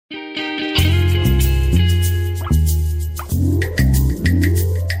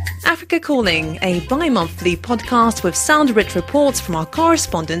Calling, a bi-monthly podcast with sound-rich reports from our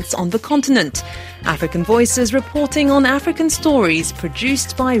correspondents on the continent. African Voices reporting on African stories,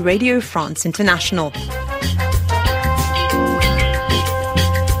 produced by Radio France International.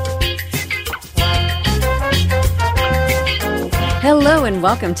 Hello and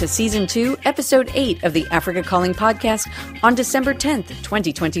welcome to Season 2, Episode 8 of the Africa Calling podcast on December 10th,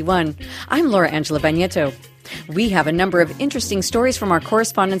 2021. I'm Laura Angela Bagneto. We have a number of interesting stories from our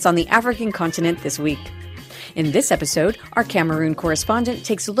correspondents on the African continent this week. In this episode, our Cameroon correspondent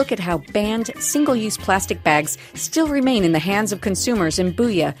takes a look at how banned single-use plastic bags still remain in the hands of consumers in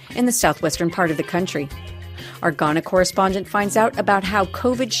Buea in the southwestern part of the country. Our Ghana correspondent finds out about how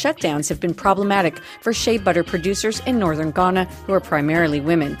COVID shutdowns have been problematic for shea butter producers in northern Ghana, who are primarily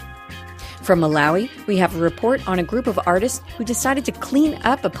women. From Malawi, we have a report on a group of artists who decided to clean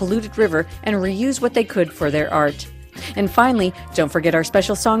up a polluted river and reuse what they could for their art. And finally, don't forget our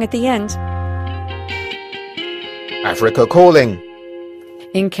special song at the end. Africa Calling.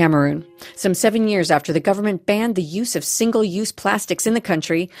 In Cameroon, some 7 years after the government banned the use of single-use plastics in the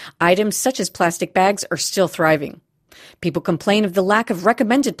country, items such as plastic bags are still thriving. People complain of the lack of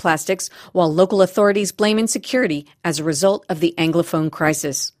recommended plastics, while local authorities blame insecurity as a result of the Anglophone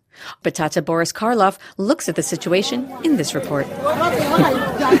crisis. Batata Boris Karloff looks at the situation in this report.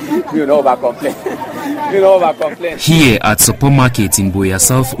 Here at supermarket in Buea,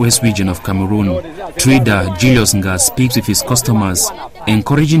 southwest region of Cameroon, trader Julius Nga speaks with his customers,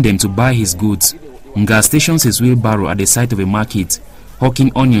 encouraging them to buy his goods. Nga stations his wheelbarrow at the site of a market,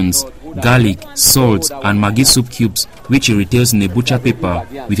 hawking onions, garlic, salt and Maggi soup cubes, which he retails in a butcher paper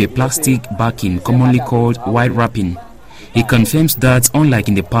with a plastic backing commonly called white wrapping. He confirms that, unlike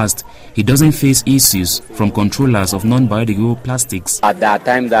in the past, he doesn't face issues from controllers of non-biodegradable plastics. At that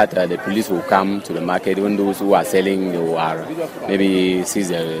time that the police will come to the market, even those who are selling will maybe seize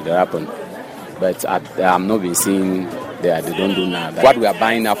the weapon. But I'm not been seeing that they don't do now. What we are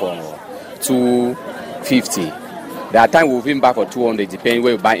buying now for $250. That time we've been back for $200, depending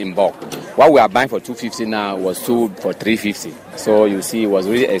where you buy in bulk. What we are buying for $250 now was sold for $350. So you see, it was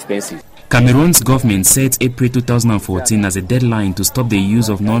really expensive. Cameroon's government set April 2014 as a deadline to stop the use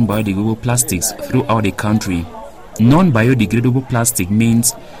of non-biodegradable plastics throughout the country. Non-biodegradable plastic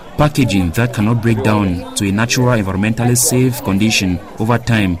means packaging that cannot break down to a natural, environmentally safe condition over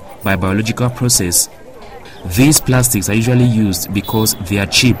time by biological process. These plastics are usually used because they are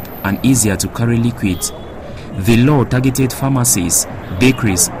cheap and easier to carry liquid. The law targeted pharmacies,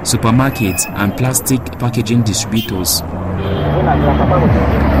 bakeries, supermarkets, and plastic packaging distributors.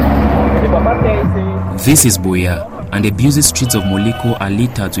 This is Buea, and the busy streets of Moleko are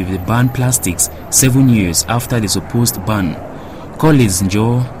littered with the banned plastics 7 years after the supposed ban. Collins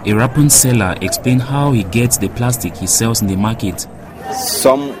Njo, a rapun seller, explained how he gets the plastic he sells in the market.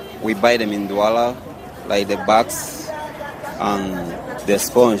 Some we buy them in Douala, like the bags and the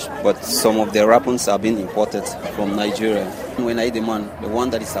sponge, but some of the rapuns are being imported from Nigeria. When I demand the one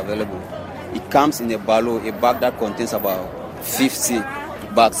that is available, it comes in a balo, a bag that contains about 50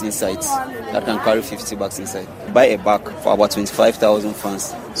 bags inside, that can carry 50 bags inside. Buy a bag for about 25,000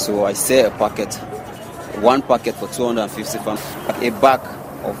 francs. So I sell a packet, one packet for 250 francs. A bag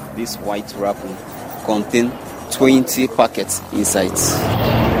of this white wrapping contains 20 packets inside.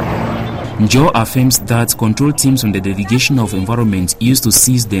 Joe affirms that control teams from the Delegation of Environment used to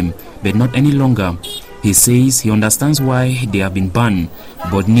seize them, but not any longer. He says he understands why they have been banned,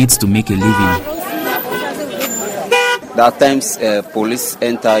 but needs to make a living. There are times police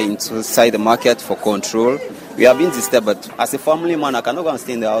enter inside the market for control. We have been disturbed, but as a family man, I cannot go and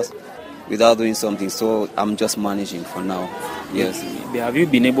stay in the house without doing something. So I'm just managing for now. Yes. Have you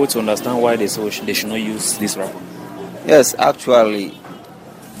been able to understand why they should not use this wrapper? Yes, actually,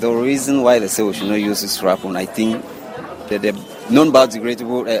 the reason why they say we should not use this wrapper, I think that the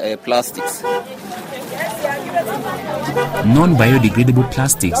non-biodegradable plastics. Non-biodegradable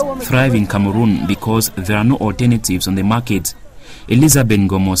plastics thrive in Cameroon because there are no alternatives on the market. Elizabeth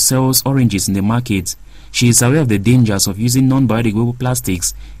Ngomo sells oranges in the market. She is aware of the dangers of using non-biodegradable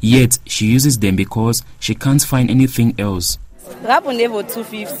plastics, yet she uses them because she can't find anything else. Rapun for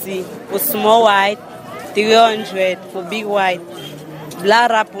 250 for small white, 300 for big white.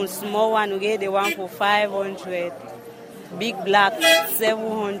 Black rapun small one, we get the one for 500. Big black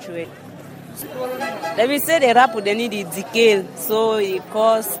 700. Let me say the rapun they need the decay, so it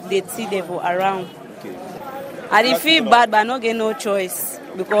costs the tea they for around. And it feel bad, but I don't get no choice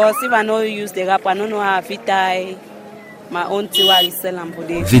because if I don't use the rapun, I don't know how I fit tie my own tea while I sell them for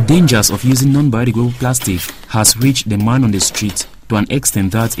this. The dangers of using non-biodegradable plastic has reached the man on the street to an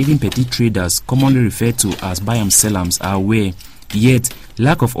extent that even petty traders, commonly referred to as buy-am-sell-ams, are aware Yet,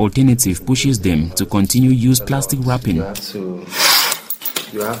 lack of alternative pushes them to continue use plastic wrapping.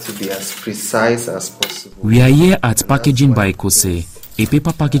 You have to be as precise as possible. We are here at Packaging by Kose, a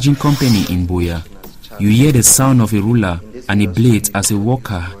paper packaging company in Buea. You hear the sound of a ruler and a blade as a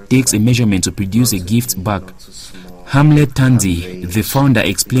worker takes a measurement to produce a gift bag. Hamlet Tandy, the founder,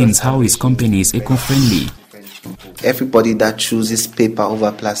 explains how his company is eco-friendly. Everybody that chooses paper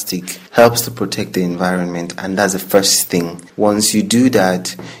over plastic helps to protect the environment, and that's the first thing. Once you do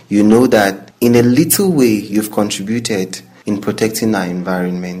that, you know that in a little way you've contributed in protecting our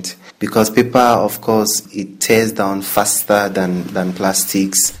environment. Because paper, of course, it tears down faster than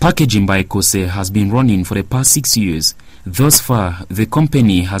plastics. Packaging by Kose has been running for the past 6 years. Thus far, the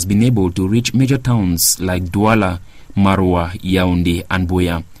company has been able to reach major towns like Douala, Maroua, Yaoundé, and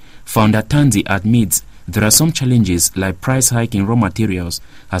Buea. Founder Tandy admits there are some challenges like price hike in raw materials,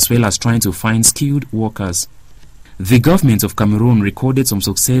 as well as trying to find skilled workers. The government of Cameroon recorded some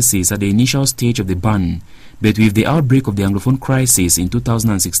successes at the initial stage of the ban, but with the outbreak of the Anglophone crisis in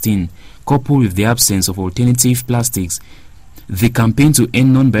 2016, coupled with the absence of alternative plastics, the campaign to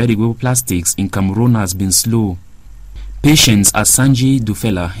end non-biodegradable plastics in Cameroon has been slow. Patience Asanji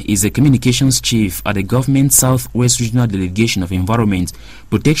Dufela is a communications chief at the government Southwest Regional Delegation of Environment,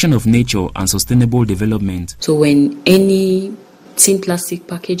 Protection of Nature and Sustainable Development. So when any thin plastic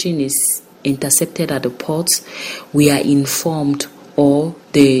packaging is intercepted at the ports, we are informed, or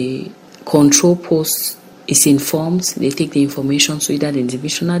the control post is informed. They take the information to either the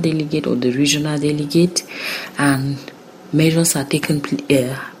divisional delegate or the regional delegate, and measures are taken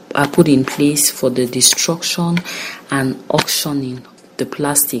are put in place for the destruction and auctioning the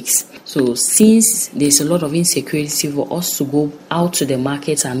plastics. So since there's a lot of insecurity for us to go out to the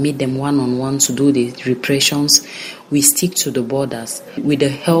markets and meet them one-on-one to do the repressions, we stick to the borders with the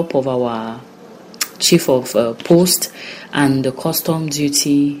help of our chief of post and the custom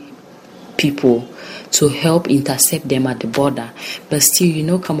duty people to help intercept them at the border. But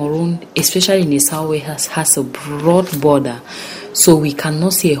still, Cameroon, especially in the southwest, has a broad border. So we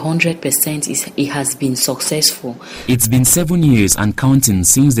cannot say 100% it has been successful. It's been 7 years and counting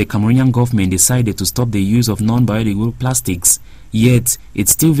since the Cameroonian government decided to stop the use of non-biodegradable plastics, yet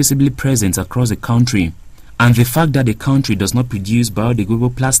it's still visibly present across the country. And the fact that the country does not produce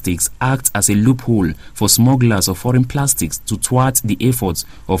biodegradable plastics acts as a loophole for smugglers of foreign plastics to thwart the efforts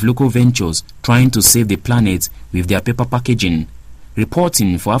of local ventures trying to save the planet with their paper packaging.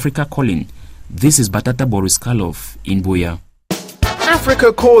 Reporting for Africa Calling, this is Batata Boriskalov in Buea.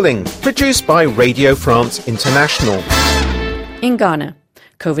 Africa Calling, produced by Radio France International. In Ghana,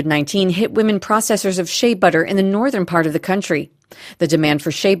 COVID-19 hit women processors of shea butter in the northern part of the country. The demand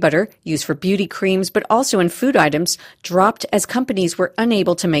for shea butter, used for beauty creams but also in food items, dropped as companies were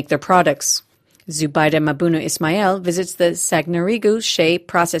unable to make their products. Zubaida Mabunu Ismail visits the Sagnarigu shea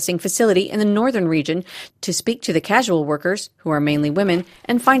processing facility in the northern region to speak to the casual workers, who are mainly women,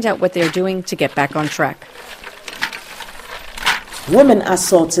 and find out what they are doing to get back on track. Women are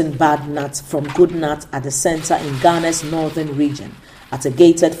sorting bad nuts from good nuts at the center in Ghana's northern region, at a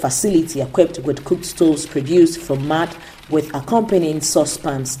gated facility equipped with cooked stoves produced from mud with accompanying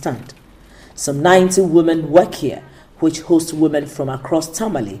saucepan stand. Some 90 women work here, which host women from across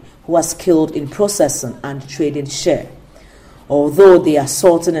Tamale who are skilled in processing and trading shea. Although they are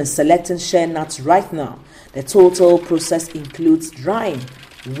sorting and selecting shea nuts right now, the total process includes drying,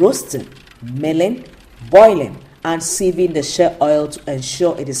 roasting, milling, boiling, and sieving the shea oil to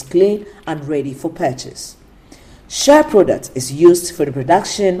ensure it is clean and ready for purchase. Shea product is used for the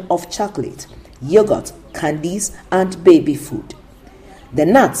production of chocolate, yogurt, candies, and baby food. The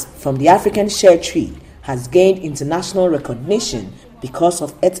nut from the African shea tree has gained international recognition because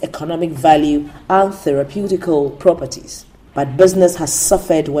of its economic value and therapeutical properties. But business has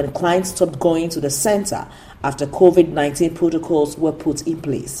suffered when clients stopped going to the center after COVID-19 protocols were put in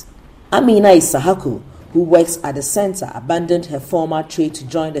place. Amina Isahaku, who works at the center, abandoned her former trade to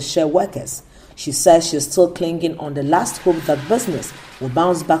join the shea workers. She says she's still clinging on the last hope that business will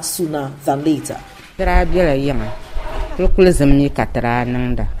bounce back sooner than later.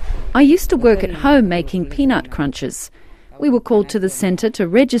 I used to work at home making peanut crunches. We were called to the centre to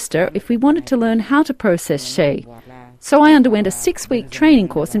register if we wanted to learn how to process shea. So I underwent a 6-week training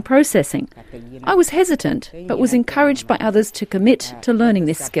course in processing. I was hesitant, but was encouraged by others to commit to learning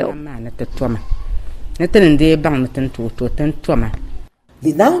this skill.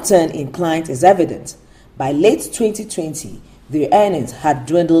 The downturn in clients is evident. By late 2020, their earnings had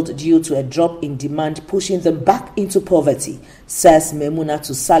dwindled due to a drop in demand, pushing them back into poverty, says Memuna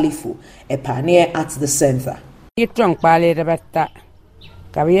Salifu, a pioneer at the center.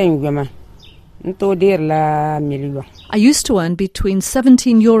 I used to earn between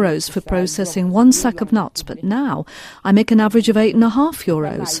 €17 for processing one sack of nuts, but now I make an average of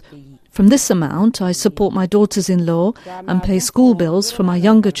 €8.50. From this amount, I support my daughters-in-law and pay school bills for my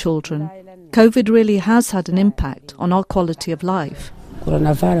younger children. COVID really has had an impact on our quality of life.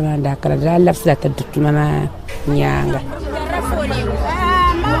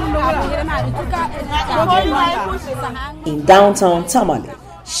 In downtown Tamale,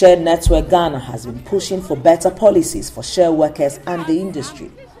 Share Network Ghana has been pushing for better policies for share workers and the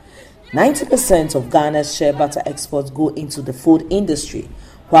industry. 90% of Ghana's shea butter exports go into the food industry,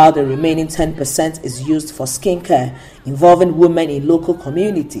 while the remaining 10% is used for skincare involving women in local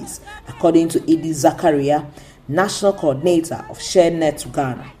communities, according to Idi Zakaria, National Coordinator of Share Net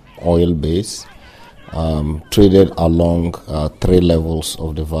Ghana. Oil-based, traded along 3 levels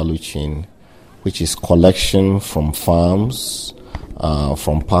of the value chain, which is collection from farms,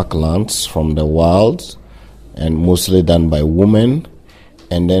 from parklands, from the wild, and mostly done by women,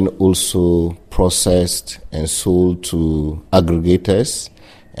 and then also processed and sold to aggregators,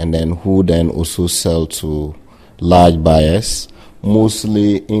 and then who then also sell to large buyers,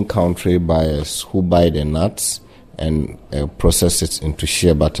 mostly in-country buyers who buy the nuts and process it into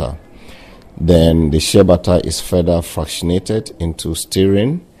shea butter. Then the shea butter is further fractionated into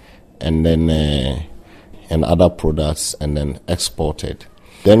stearin and then and other products and then exported.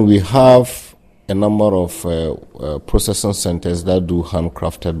 Then we have a number of processing centers that do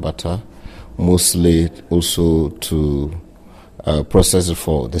handcrafted butter, mostly also to process it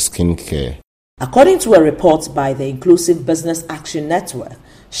for the skincare. According to a report by the Inclusive Business Action Network,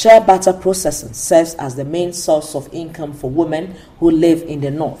 shea butter processing serves as the main source of income for women who live in the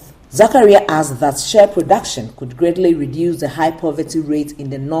north. Zakaria adds that shea production could greatly reduce the high poverty rate in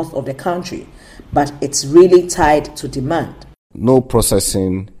the north of the country, but it's really tied to demand. No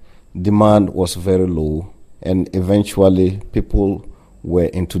processing, demand was very low, and eventually people were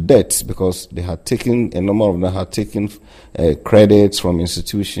into debt because they had taken, a number of them had taken credits from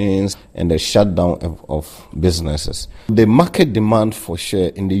institutions and the shutdown of businesses. The market demand for share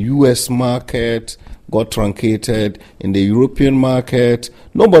in the US market got truncated. In the European market,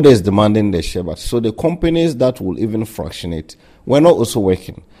 nobody is demanding the share, but so the companies that will even fractionate were not also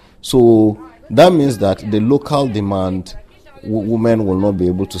working. So that means that the local demand, women will not be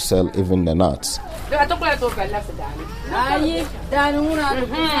able to sell even the nuts.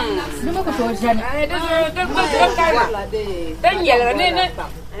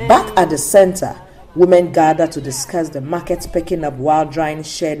 Back at the center, women gather to discuss the market picking up while drying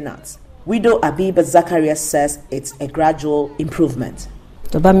shea nuts. Widow Abiba Zakaria says it's a gradual improvement.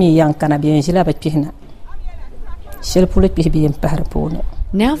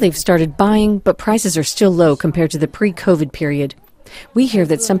 Now they've started buying, but prices are still low compared to the pre-COVID period. We hear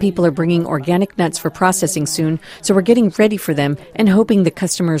that some people are bringing organic nuts for processing soon, so we're getting ready for them and hoping the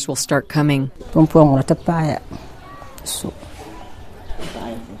customers will start coming.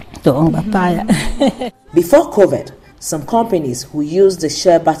 Before COVID, some companies who use the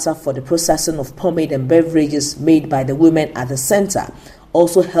shea butter for the processing of pomade and beverages made by the women at the center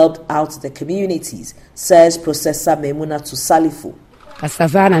also helped out the communities, says processor Memuna Tusalifu.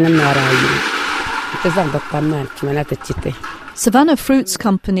 Savannah Fruits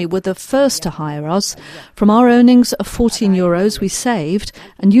Company were the first to hire us. From our earnings of €14 we saved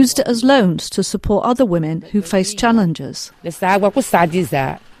and used it as loans to support other women who face challenges.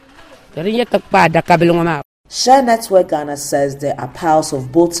 Share Network Ghana says there are piles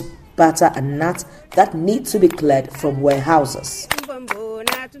of both butter and nuts that need to be cleared from warehouses.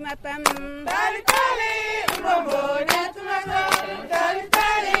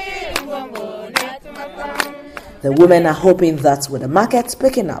 The women are hoping that with the market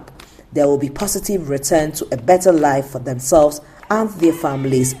picking up, there will be positive return to a better life for themselves and their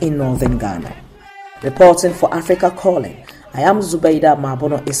families in northern Ghana. Reporting for Africa Calling, I am Zubaida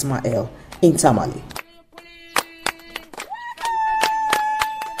Mabono Ismail in Tamale.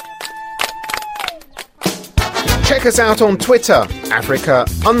 Check us out on Twitter,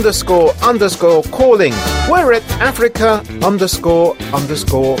 Africa__calling. We're at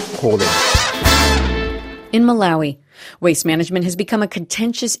Africa__calling. In Malawi, waste management has become a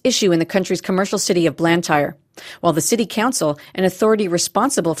contentious issue in the country's commercial city of Blantyre. While the city council, an authority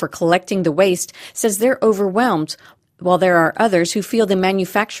responsible for collecting the waste, says they're overwhelmed, while there are others who feel the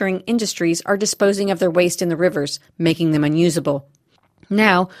manufacturing industries are disposing of their waste in the rivers, making them unusable.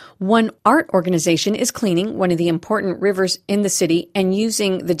 Now, one art organization is cleaning one of the important rivers in the city and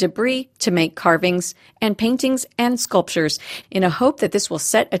using the debris to make carvings and paintings and sculptures in a hope that this will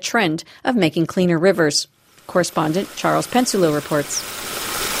set a trend of making cleaner rivers. Correspondent Charles Pensulo reports.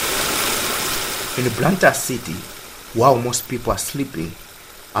 In the Blantyre city, While most people are sleeping,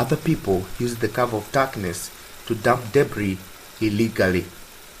 other people use the cover of darkness to dump debris illegally.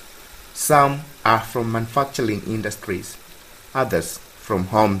 Some are from manufacturing industries, others from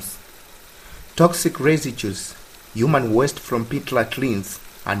homes. Toxic residues, human waste from pit latrines,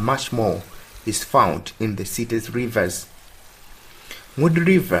 and much more is found in the city's rivers. Moody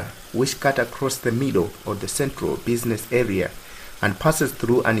River, which cuts across the middle of the central business area and passes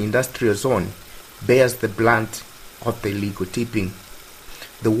through an industrial zone, bears the brunt of the illegal tipping.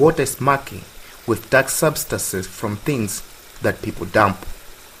 The water is murky with dark substances from things that people dump.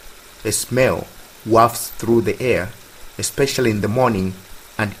 A smell wafts through the air, especially in the morning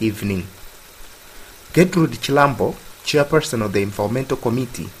and evening. Gertrude Chilambo, chairperson of the Environmental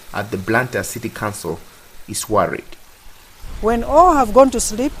Committee at the Blantyre City Council, is worried. When all have gone to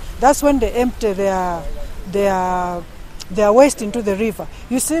sleep, that's when they empty their waste into the river.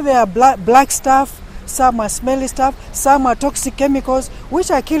 You see there are black stuff, some are smelly stuff, some are toxic chemicals,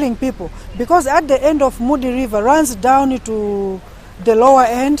 which are killing people. Because at the end of Moody River runs down to the lower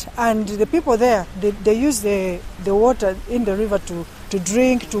end, and the people there, they use the water in the river to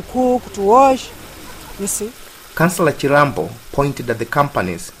drink, to cook, to wash, you see. Councillor Chirambo pointed at the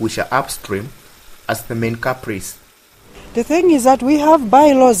companies which are upstream as the main culprits. The thing is that we have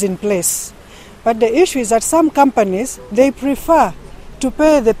bylaws in place, but the issue is that some companies, they prefer to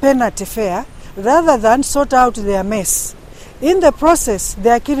pay the penalty fare rather than sort out their mess. In the process,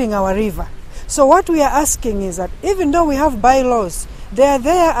 they are killing our river. So what we are asking is that even though we have bylaws, they are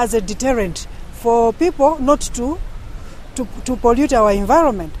there as a deterrent for people not to pollute our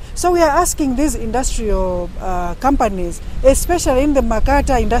environment. So we are asking these industrial companies, especially in the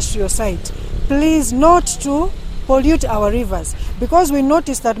Makata industrial site, please not to pollute our rivers, because we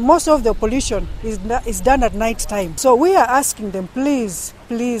notice that most of the pollution is done at night time. So we are asking them, please,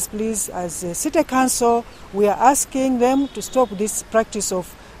 as a city council, we are asking them to stop this practice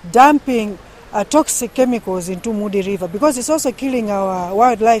of dumping toxic chemicals into Moody River, because it's also killing our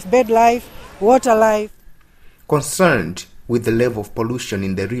wildlife, bird life, water life. Concerned with the level of pollution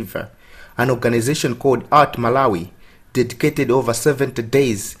in the river, an organization called Art Malawi dedicated over 70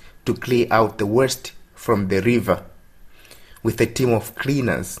 days to clear out the waste from the river. With a team of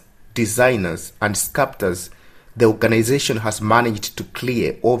cleaners, designers, and sculptors, the organization has managed to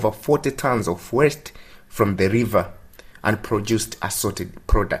clear over 40 tons of waste from the river and produced assorted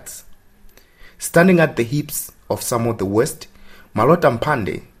products. Standing at the heaps of some of the waste, Malota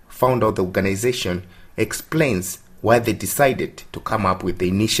Mpande, founder of the organization, explains why they decided to come up with the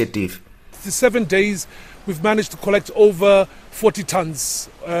initiative. The 7 days, we've managed to collect over 40 tons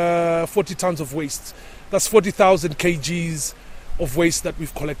of waste. That's 40,000 kgs of waste that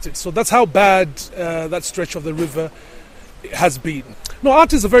we've collected. So that's how bad that stretch of the river has been. No,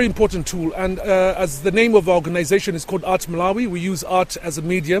 art is a very important tool, and as the name of our organization is called Art Malawi, we use art as a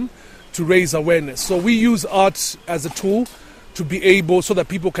medium to raise awareness. So we use art as a tool to be able, so that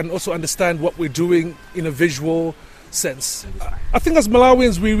people can also understand what we're doing in a visual sense. I think as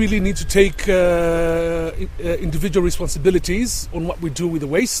Malawians we really need to take individual responsibilities on what we do with the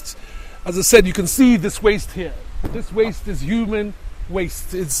waste. As I said, you can see this waste here. This waste is human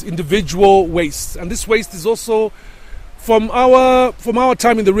waste. It's individual waste, and this waste is also from our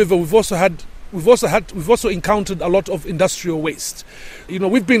time in the river. We've also encountered a lot of industrial waste. You know,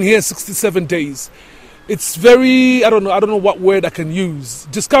 we've been here 67 days. It's very, I don't know what word I can use,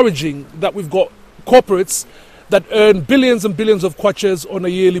 discouraging that we've got corporates that earn billions and billions of kwaches on a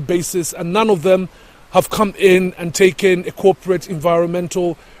yearly basis, and none of them have come in and taken a corporate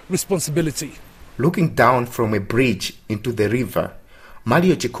environmental responsibility. Looking down from a bridge into the river,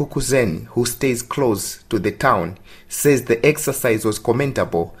 Mario Chikukuzeni, who stays close to the town, says the exercise was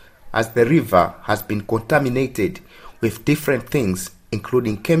commendable as the river has been contaminated with different things,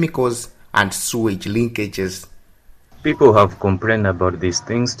 including chemicals and sewage linkages. People have complained about these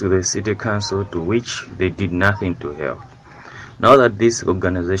things to the city council, to which they did nothing to help. Now that this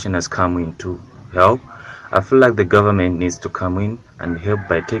organization has come in to help, I feel like the government needs to come in and help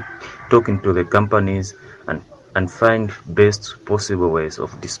by talking to the companies and find best possible ways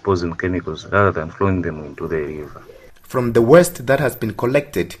of disposing chemicals rather than throwing them into the river. From the waste that has been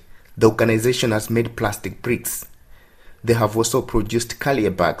collected, the organization has made plastic bricks. They have also produced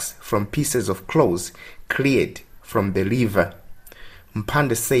carrier bags from pieces of clothes cleared from the river.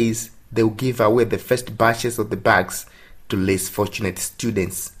 Mpande says they will give away the first batches of the bags to less fortunate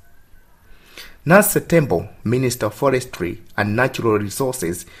students. Nas Setembo, Minister of Forestry and Natural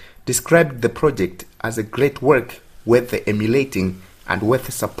Resources, described the project as a great work worth emulating and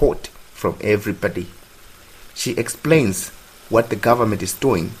worth support from everybody. She explains what the government is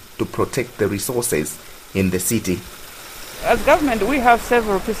doing to protect the resources in the city. As government, we have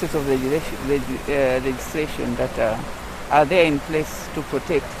several pieces of legislation that are there in place to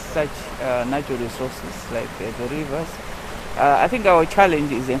protect such natural resources like the rivers. I think our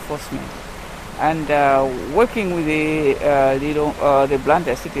challenge is enforcement. And working with the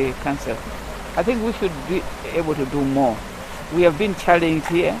Blantyre City Council, I think we should be able to do more. We have been challenged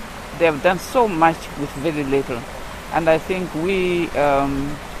here. They have done so much with very little. And I think we,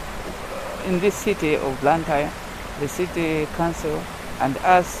 in this city of Blantyre, the city council and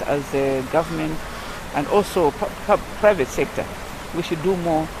us as a government and also private sector, we should do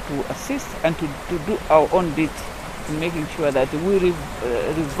more to assist and to do our own bit in making sure that we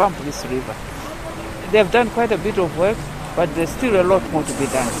revamp this river. They have done quite a bit of work, but there's still a lot more to be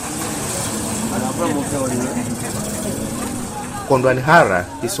done.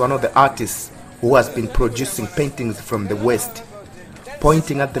 Kondwanihara is one of the artists who has been producing paintings from the West.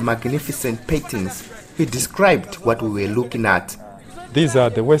 Pointing at the magnificent paintings, he described what we were looking at. These are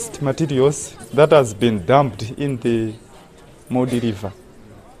the waste materials that has been dumped in the Modi River.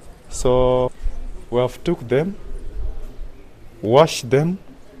 So we have took them, washed them,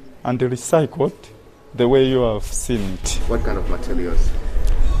 and recycled the way you have seen it. What kind of materials?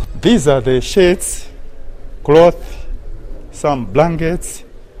 These are the shades, cloth, some blankets,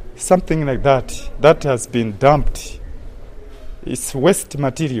 something like that has been dumped. It's waste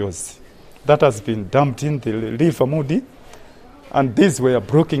materials that has been dumped in the River Modi, and these were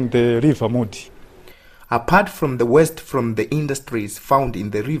blocking the River Modi. Apart from the waste from the industries found in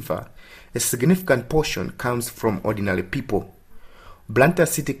the river, a significant portion comes from ordinary people. Blantyre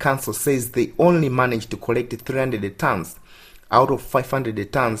City Council says they only managed to collect 300 tons out of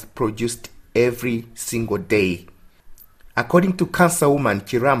 500 tons produced every single day. According to Councilwoman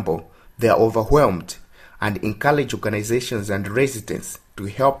Chirambo, they are overwhelmed and encourage organizations and residents to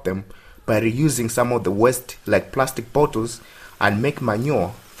help them by reusing some of the waste like plastic bottles and make manure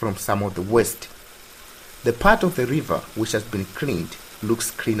from some of the waste. The part of the river which has been cleaned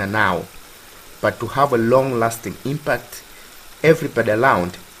looks cleaner now, but to have a long-lasting impact, everybody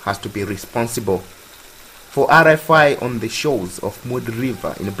around has to be responsible. For RFI on the shores of Modi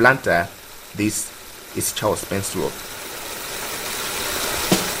River in Blantyre, this is Charles Penslow.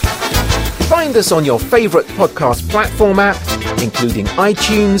 Find us on your favourite podcast platform app, including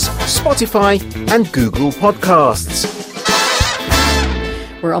iTunes, Spotify and Google Podcasts.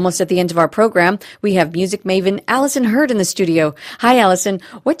 We're almost at the end of our program. We have music maven Alison Hurd in the studio. Hi, Alison.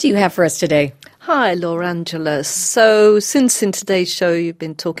 What do you have for us today? Hi, Laura Angela. So since in today's show you've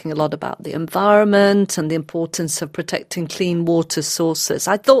been talking a lot about the environment and the importance of protecting clean water sources,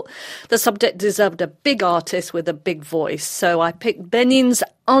 I thought the subject deserved a big artist with a big voice. So I picked Benin's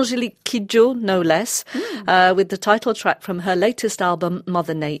Angelique Kidjo, no less, with the title track from her latest album,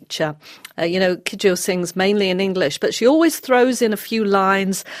 Mother Nature. Kidjo sings mainly in English, but she always throws in a few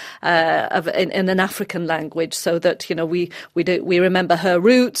lines in an African language so that, we remember her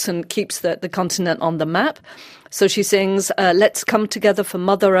roots and keeps the continent on the map. So she sings, let's come together for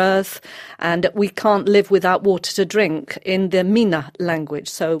Mother Earth, and we can't live without water to drink in the Mina language.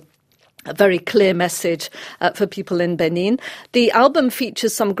 So a very clear message for people in Benin. The album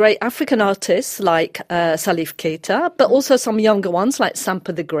features some great African artists like Salif Keita, but also some younger ones like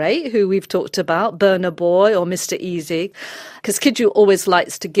Sampa the Great, who we've talked about, Burna Boy or Mr. Easy, because Kidjo always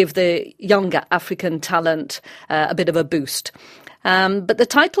likes to give the younger African talent a bit of a boost. But the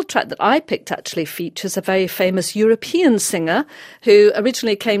title track that I picked actually features a very famous European singer who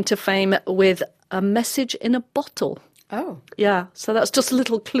originally came to fame with A Message in a Bottle. Oh. Yeah, so that's just a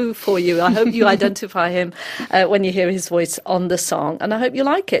little clue for you. I hope you identify him when you hear his voice on the song, and I hope you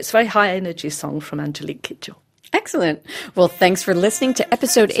like it. It's a very high-energy song from Angelique Kidjo. Excellent. Well, thanks for listening to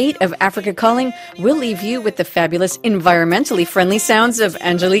Episode 8 of Africa Calling. We'll leave you with the fabulous, environmentally friendly sounds of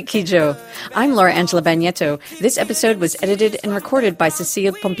Angelique Kidjo. I'm Laura Angela Bagneto. This episode was edited and recorded by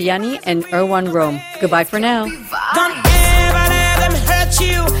Cecile Pompiani and Erwan Rome. Goodbye for now.